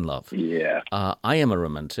 You fell in love. Yeah. I am a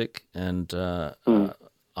romantic, and I'm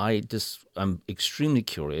extremely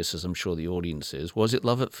curious, as I'm sure the audience is. Was it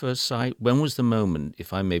love at first sight? When was the moment,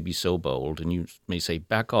 if I may be so bold, and you may say,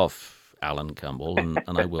 back off, Alan Campbell, and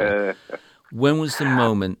I will. When was the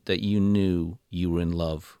moment that you knew you were in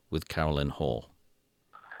love with Carolyn Hall?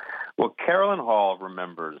 Well, Carolyn Hall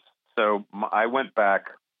remembers. So I went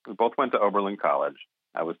back. We both went to Oberlin College.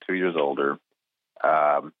 I was 2 years older.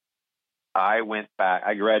 I went back.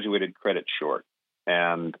 I graduated credit short,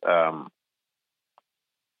 and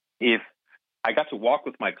if I got to walk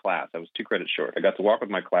with my class, I was 2 credits short. I got to walk with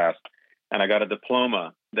my class, and I got a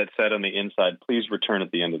diploma that said on the inside, "Please return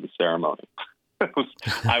at the end of the ceremony."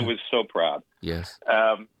 I was so proud. Yes.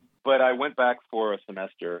 But I went back for a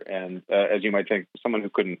semester, and as you might think, someone who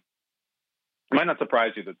couldn't. It might not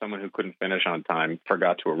surprise you that someone who couldn't finish on time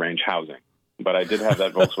forgot to arrange housing. But I did have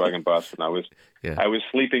that Volkswagen bus, and I was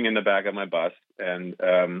sleeping in the back of my bus and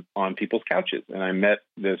on people's couches. And I met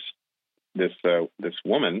this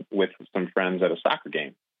woman with some friends at a soccer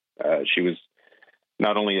game. She was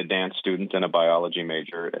not only a dance student and a biology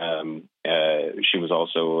major, she was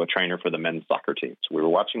also a trainer for the men's soccer team. So we were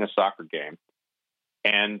watching a soccer game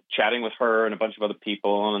and chatting with her and a bunch of other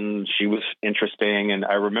people, and she was interesting. And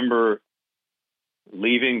I remember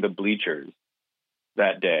leaving the bleachers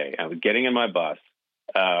that day. I was getting in my bus,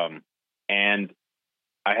 and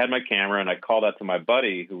I had my camera, and I called out to my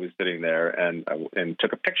buddy who was sitting there and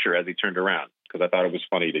took a picture as he turned around, because I thought it was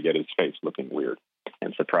funny to get his face looking weird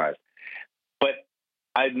and surprised. But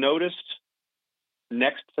I noticed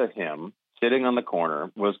next to him, sitting on the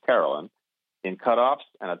corner, was Carolyn in cutoffs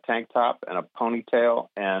and a tank top and a ponytail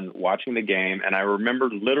and watching the game. And I remember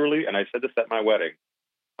literally, and I said this at my wedding,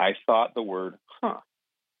 I thought the word, huh.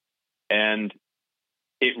 And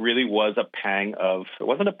it really was a pang of, it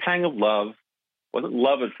wasn't a pang of love, it wasn't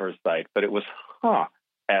love at first sight, but it was,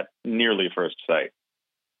 at nearly first sight.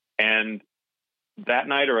 And that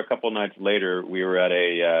night or a couple nights later, we were at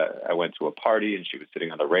I went to a party, and she was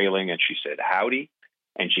sitting on the railing, and she said, "Howdy."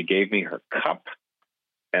 And she gave me her cup.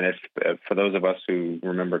 And if for those of us who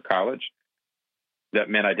remember college, that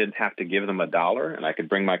meant I didn't have to give them $1, and I could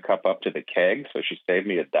bring my cup up to the keg. So she saved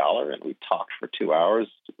me $1, and we talked for 2 hours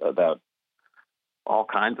about all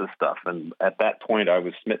kinds of stuff. And at that point, I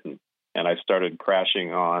was smitten, and I started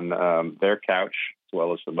crashing on their couch as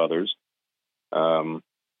well as some others. But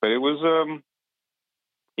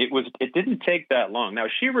it didn't take that long. Now,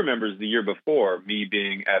 she remembers the year before me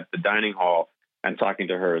being at the dining hall and talking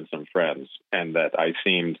to her and some friends, and that I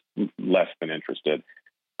seemed less than interested.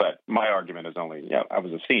 But my argument is only, I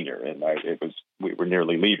was a senior, and we were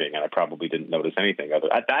nearly leaving, and I probably didn't notice anything other.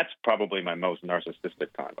 That's probably my most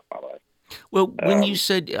narcissistic time of my life. Well, when you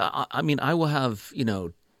said, I will have,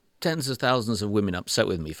 tens of thousands of women upset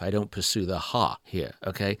with me if I don't pursue the ha here,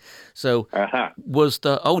 okay? So was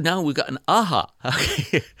now we've got an aha.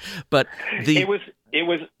 Okay. But it was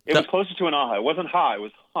closer to an aha. It wasn't ha, it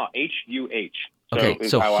was ha, H-U-H. Okay,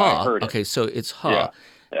 so ha. Okay, so it's ha.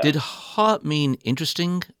 Yeah. Did ha mean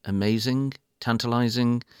interesting, amazing,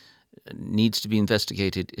 tantalizing, needs to be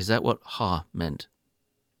investigated? Is that what ha meant?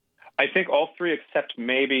 I think all three except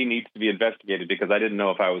maybe needs to be investigated, because I didn't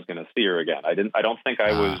know if I was going to see her again. I don't think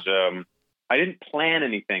I was. I didn't plan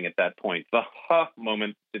anything at that point. The huh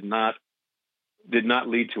moment did not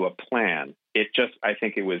lead to a plan. I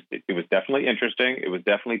think it was definitely interesting. It was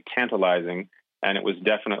definitely tantalizing, and it was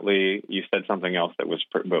definitely, you said something else that was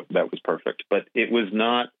perfect. But it was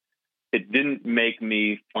not. It didn't make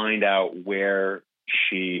me find out where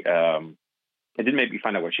she. It didn't make me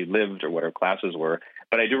find out where she lived or what her classes were.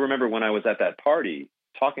 But I do remember when I was at that party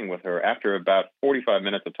talking with her, after about 45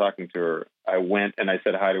 minutes of talking to her, I went and I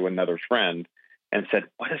said hi to another friend and said,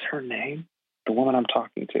 "What is her name? The woman I'm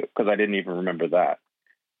talking to?" Because I didn't even remember that.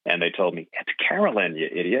 And they told me, "It's Carolyn, you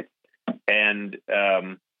idiot." And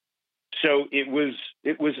so it was.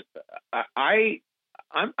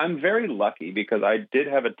 I'm very lucky, because I did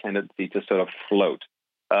have a tendency to sort of float.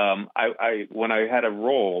 When I had a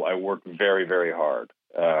role, I worked very, very hard,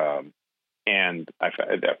 and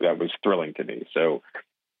that was thrilling to me. So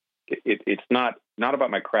it's not about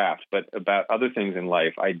my craft, but about other things in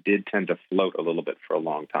life. I did tend to float a little bit for a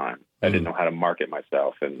long time. I didn't know how to market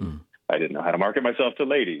myself, and I didn't know how to market myself to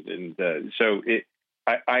ladies, and so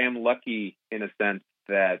I am lucky in a sense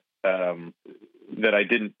that that I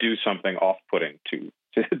didn't do something off-putting to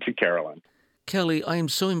Carolyn. Kelly, I am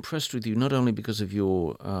so impressed with you, not only because of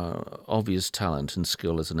your obvious talent and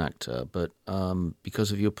skill as an actor, but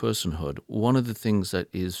because of your personhood. One of the things that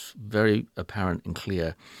is very apparent and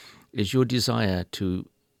clear is your desire to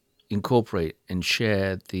incorporate and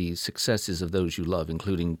share the successes of those you love,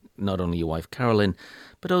 including not only your wife, Carolyn,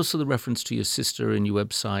 but also the reference to your sister and your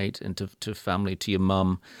website, and to family, to your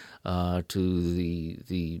mum, to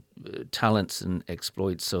the talents and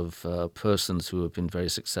exploits of persons who have been very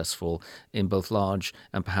successful in both large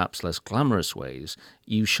and perhaps less glamorous ways.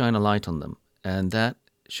 You shine a light on them, and that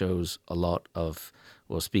shows a lot of,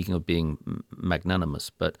 well, speaking of being magnanimous,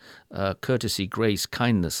 but courtesy, grace,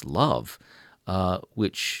 kindness, love,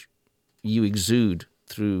 which you exude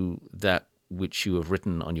through that which you have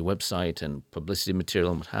written on your website and publicity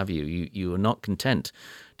material and what have you. You are not content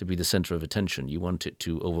to be the center of attention. You want it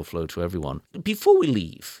to overflow to everyone. Before we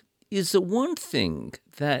leave, is there one thing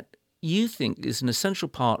that you think is an essential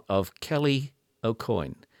part of Kelly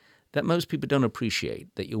Aucoin that most people don't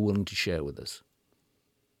appreciate that you're willing to share with us?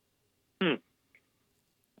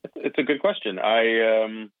 It's a good question.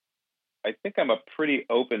 I think I'm a pretty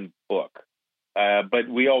open book, but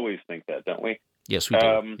we always think that, don't we? Yes, we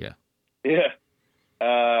do. Yeah.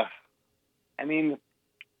 I mean,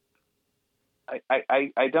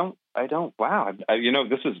 I don't. Wow.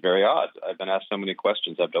 This is very odd. I've been asked so many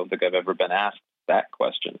questions. I don't think I've ever been asked that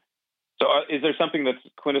question. So, is there something that's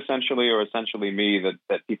quintessentially or essentially me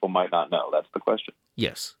that people might not know? That's the question.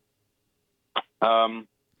 Yes.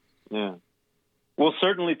 Yeah. Well,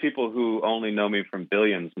 certainly people who only know me from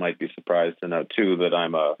Billions might be surprised to know too that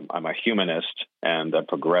I'm a humanist and a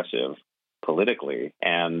progressive politically,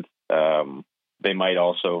 and they might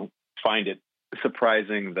also find it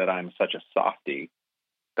surprising that I'm such a softie,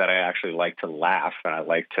 that I actually like to laugh and I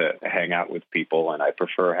like to hang out with people, and I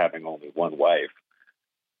prefer having only one wife.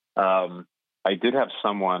 I did have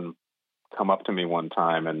someone come up to me one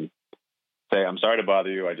time and say, "I'm sorry to bother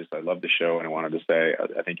you. I love the show, and I wanted to say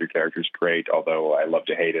I think your character's great, although I love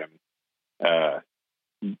to hate him.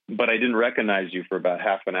 But I didn't recognize you for about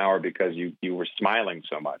half an hour because you were smiling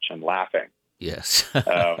so much and laughing." Yes.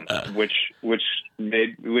 which was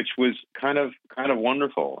kind of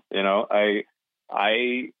wonderful.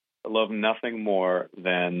 I love nothing more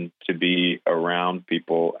than to be around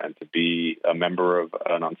people and to be a member of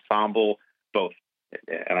an ensemble, both,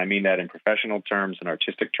 and I mean that in professional terms and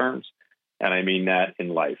artistic terms, and I mean that in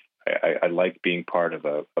life. I like being part of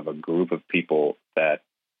a group of people that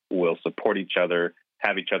will support each other,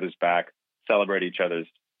 have each other's back, celebrate each other's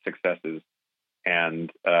successes,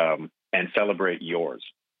 and celebrate yours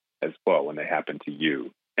as well when they happen to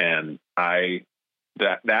you. And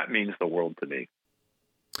that means the world to me.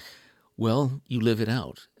 Well, you live it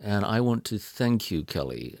out. And I want to thank you,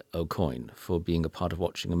 Kelly Aucoin, for being a part of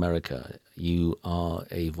Watching America. You are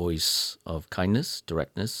a voice of kindness,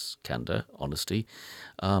 directness, candor, honesty,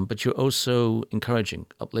 but you're also encouraging,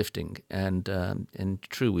 uplifting, and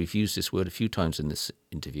true. We've used this word a few times in this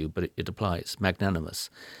interview, but it applies,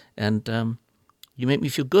 magnanimous. And you make me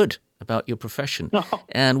feel good about your profession. No.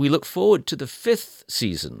 And we look forward to the 5th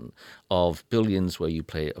season of Billions, where you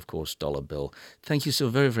play, of course, Dollar Bill. Thank you so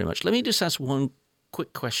very, very much. Let me just ask one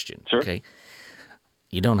quick question. Sure. Okay.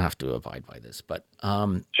 You don't have to abide by this, but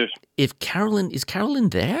Sure. is Carolyn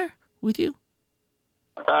there with you?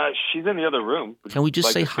 She's in the other room. Can we just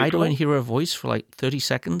Like say to hi speak to her her? and hear her voice for like 30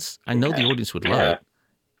 seconds? I know the audience would love Yeah. it.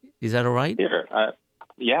 Is that all right? Here.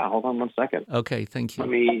 Yeah, hold on 1 second. Okay, thank you. Let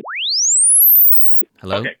me...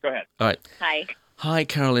 Hello? Okay, go ahead. All right. Hi. Hi,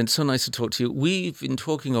 Carolyn. So nice to talk to you. We've been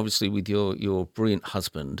talking, obviously, with your brilliant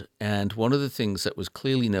husband, and one of the things that was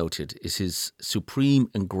clearly noted is his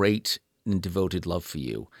supreme and great and devoted love for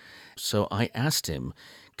you. So I asked him,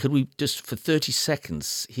 could we just, for 30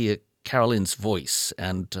 seconds, hear Carolyn's voice?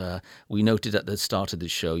 And we noted at the start of the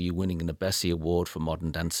show you winning the Bessie Award for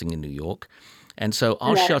Modern Dancing in New York. And so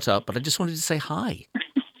I'll shut up, but I just wanted to say hi.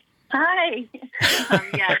 Hi.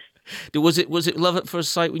 Yes. Was it love at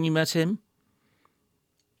first sight when you met him?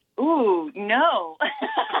 Ooh, no.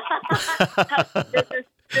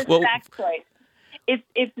 This Well- backstory.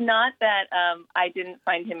 It's not that I didn't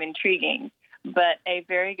find him intriguing, but a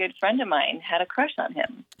very good friend of mine had a crush on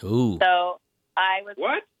him. Ooh. So I was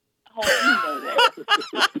What?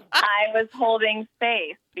 I was holding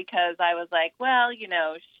space because I was like, well,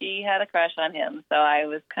 she had a crush on him. So I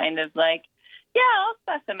was kind of like, yeah, I'll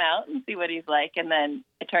suss him out and see what he's like. And then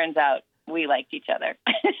it turns out we liked each other.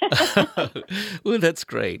 Well, that's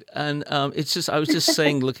great. And it's just, I was just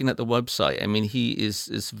saying, looking at the website, I mean, he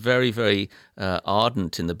is very, very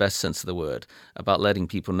ardent in the best sense of the word about letting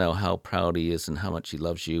people know how proud he is and how much he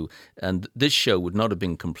loves you. And this show would not have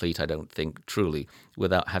been complete, I don't think, truly,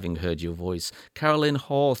 without having heard your voice. Carolyn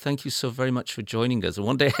Hall, thank you so very much for joining us. And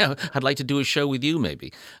one day I'd like to do a show with you,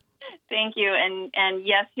 maybe. Thank you. And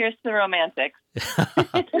yes, here's the romantics.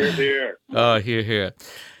 You're here. Oh, here.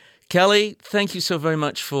 Kelly, thank you so very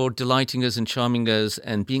much for delighting us and charming us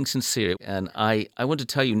and being sincere. And I want to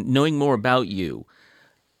tell you, knowing more about you,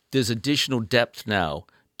 there's additional depth now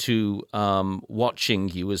to watching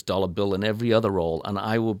you as Dollar Bill and every other role. And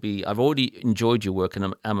I've already enjoyed your work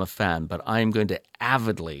and I'm a fan, but I am going to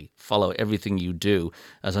avidly follow everything you do,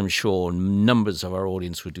 as I'm sure numbers of our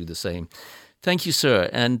audience would do the same. Thank you, sir.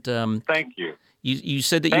 And Thank you. You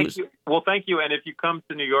said that Thank you. Well, thank you. And if you come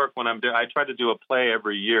to New York when I try to do a play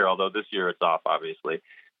every year, although this year it's off, obviously.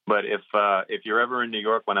 But if you're ever in New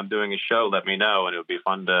York when I'm doing a show, let me know, and it would be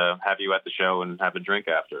fun to have you at the show and have a drink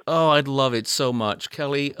after. Oh, I'd love it so much.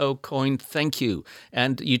 Kelly Aucoin, thank you.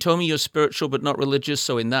 And you told me you're spiritual but not religious,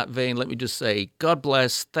 so in that vein, let me just say, God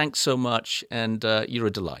bless, thanks so much, and you're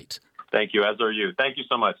a delight. Thank you, as are you. Thank you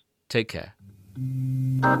so much. Take care.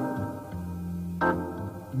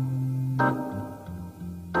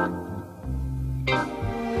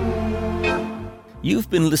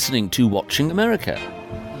 You've been listening to Watching America.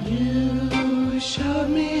 You showed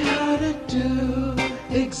me how to do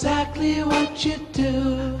exactly what you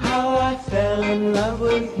do, how I fell in love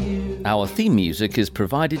with you. Our theme music is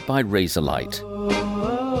provided by Razorlight.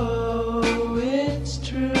 Oh, it's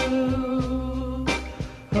true.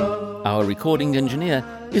 Our recording engineer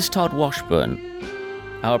is Todd Washburn.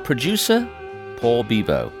 Our producer, Paul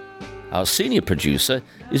Bebo. Our senior producer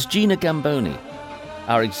is Gina Gamboni.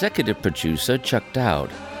 Our executive producer, Chuck Dowd.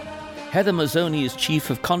 Heather Mazzoni is chief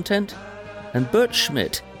of content, and Bert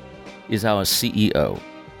Schmidt is our CEO.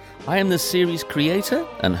 I am the series creator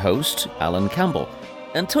and host, Alan Campbell.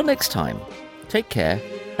 Until next time, take care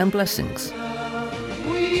and blessings.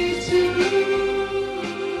 We two.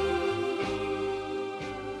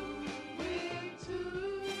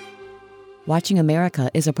 Watching America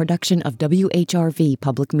is a production of WHRV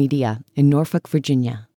Public Media in Norfolk, Virginia.